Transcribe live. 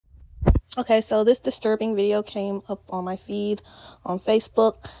Okay, so this disturbing video came up on my feed on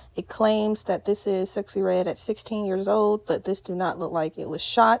Facebook. It claims that this is Sexyy Red at 16 years old, but this do not look like it was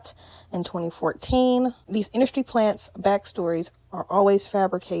shot in 2014. These industry plants' backstories are always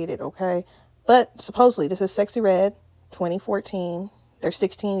fabricated, okay? But supposedly this is Sexyy Red, 2014. They're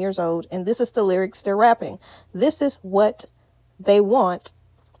 16 years old, and this is the lyrics they're rapping. This is what they want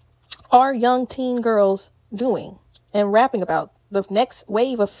our young teen girls doing and rapping about. The next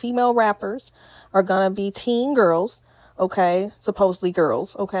wave of female rappers are gonna be teen girls, okay? Supposedly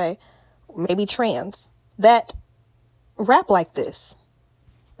girls, okay? Maybe trans, that rap like this.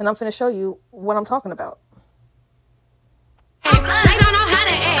 And I'm finna show you what I'm talking about. They don't know how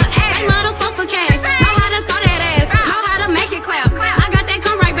to act. They love to fuck for cash. Know how to throw that ass. Know how to make it clap. I got that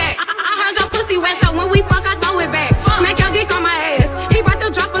come right back. I heard your pussy wet, so when we fuck, I throw it back. Smack your dick on my ass. He about to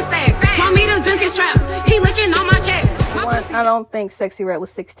drop a stack. Want me to drink his trap. He licking on my cat. I don't think Sexyy Red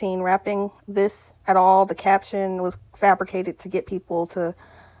was 16 rapping this at all. The caption was fabricated to get people to,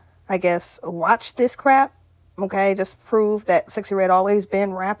 I guess, watch this crap. Okay, just prove that Sexyy Red always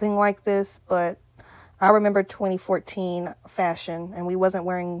been rapping like this. But I remember 2014 fashion, and we wasn't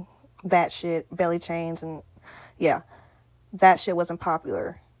wearing that shit, belly chains, and yeah, that shit wasn't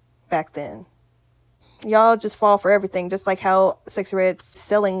popular back then. Y'all just fall for everything, just like how Sexyy Red's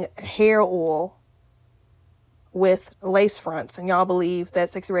selling hair oil with lace fronts, and y'all believe that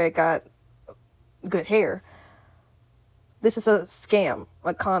Sexyy Red got good hair. This is a scam,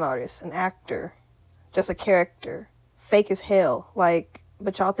 a con artist, an actor, just a character, fake as hell. Like,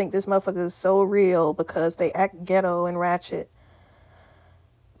 but y'all think this motherfucker is so real because they act ghetto and ratchet.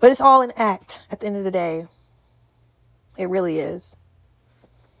 But it's all an act at the end of the day. It really is.